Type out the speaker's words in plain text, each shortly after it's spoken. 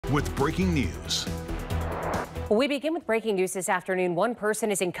with breaking news. We begin with breaking news this afternoon. One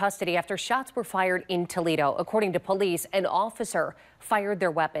person is in custody after shots were fired in Toledo. According to police, an officer fired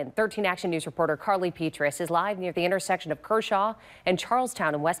their weapon. 13 Action News reporter Carly Petrus is live near the intersection of Kershaw and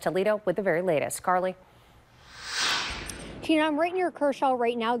Charlestown in West Toledo with the very latest. Carly. Tina, I'm right near Kershaw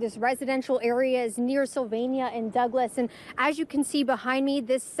right now. This residential area is near Sylvania and Douglas. And as you can see behind me,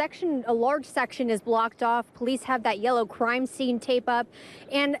 this section, a large section, is blocked off. Police have that yellow crime scene tape up.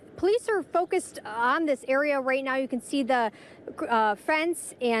 And police are focused on this area right now. You can see the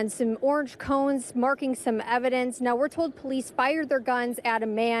fence and some orange cones marking some evidence. Now, we're told police fired their guns at a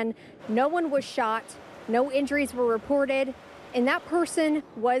man. No one was shot. No injuries were reported. And that person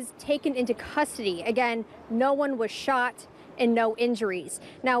was taken into custody. Again, no one was shot and no injuries.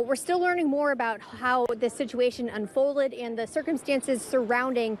 Now, we're still learning more about how this situation unfolded and the circumstances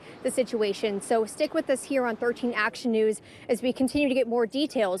surrounding the situation. So stick with us here on 13 Action News as we continue to get more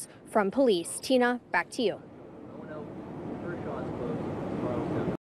details from police. Tina, back to you.